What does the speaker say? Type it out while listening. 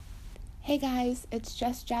Hey guys, it's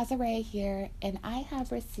just Jazzaray here, and I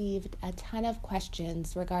have received a ton of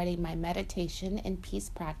questions regarding my meditation and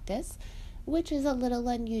peace practice, which is a little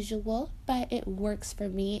unusual, but it works for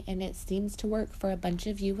me and it seems to work for a bunch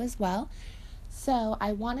of you as well. So,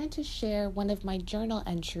 I wanted to share one of my journal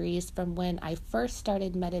entries from when I first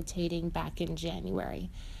started meditating back in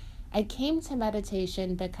January. I came to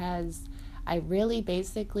meditation because I really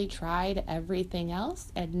basically tried everything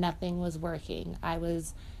else and nothing was working. I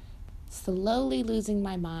was slowly losing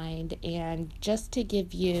my mind. And just to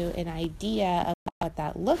give you an idea of what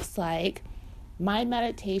that looks like, my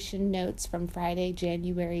meditation notes from Friday,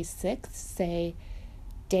 January 6th say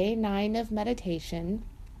day 9 of meditation,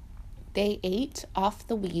 day 8 off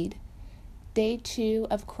the weed, day 2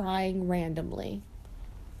 of crying randomly.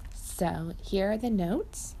 So here are the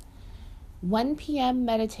notes. 1 p.m.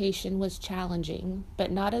 meditation was challenging,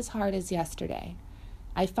 but not as hard as yesterday.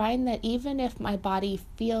 I find that even if my body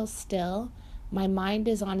feels still, my mind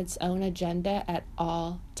is on its own agenda at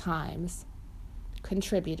all times.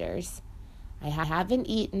 Contributors. I haven't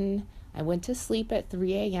eaten. I went to sleep at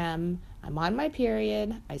 3 a.m. I'm on my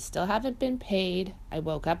period. I still haven't been paid. I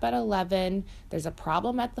woke up at 11. There's a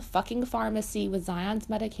problem at the fucking pharmacy with Zion's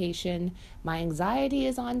medication. My anxiety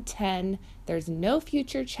is on 10. There's no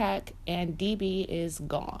future check, and DB is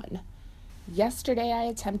gone. Yesterday, I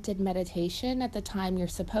attempted meditation at the time you're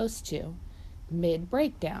supposed to,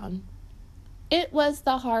 mid-breakdown. It was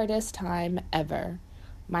the hardest time ever.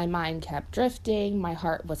 My mind kept drifting, my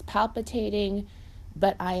heart was palpitating,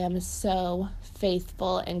 but I am so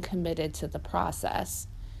faithful and committed to the process.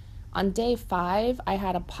 On day 5, I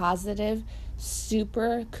had a positive,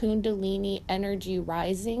 super Kundalini energy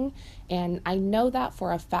rising, and I know that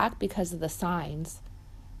for a fact because of the signs.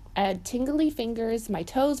 I had tingly fingers, my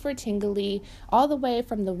toes were tingly, all the way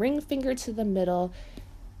from the ring finger to the middle,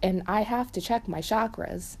 and I have to check my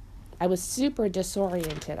chakras. I was super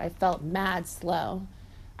disoriented. I felt mad slow.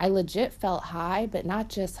 I legit felt high, but not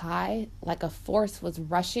just high, like a force was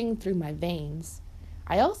rushing through my veins.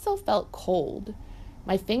 I also felt cold.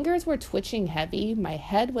 My fingers were twitching heavy, my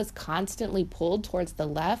head was constantly pulled towards the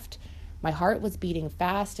left, my heart was beating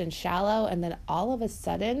fast and shallow, and then all of a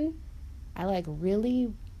sudden, I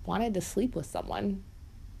really wanted to sleep with someone.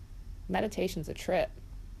 Meditation's a trip.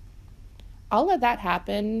 All of that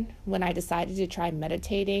happened when I decided to try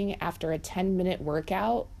meditating after a 10-minute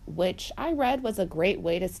workout, which I read was a great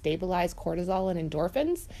way to stabilize cortisol and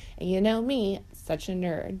endorphins. And you know me, such a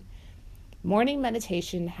nerd. Morning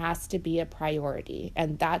meditation has to be a priority,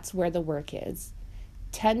 and that's where the work is.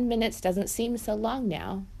 10 minutes doesn't seem so long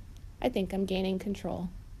now. I think I'm gaining control.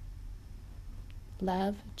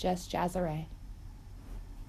 Love, Just Jazzaray.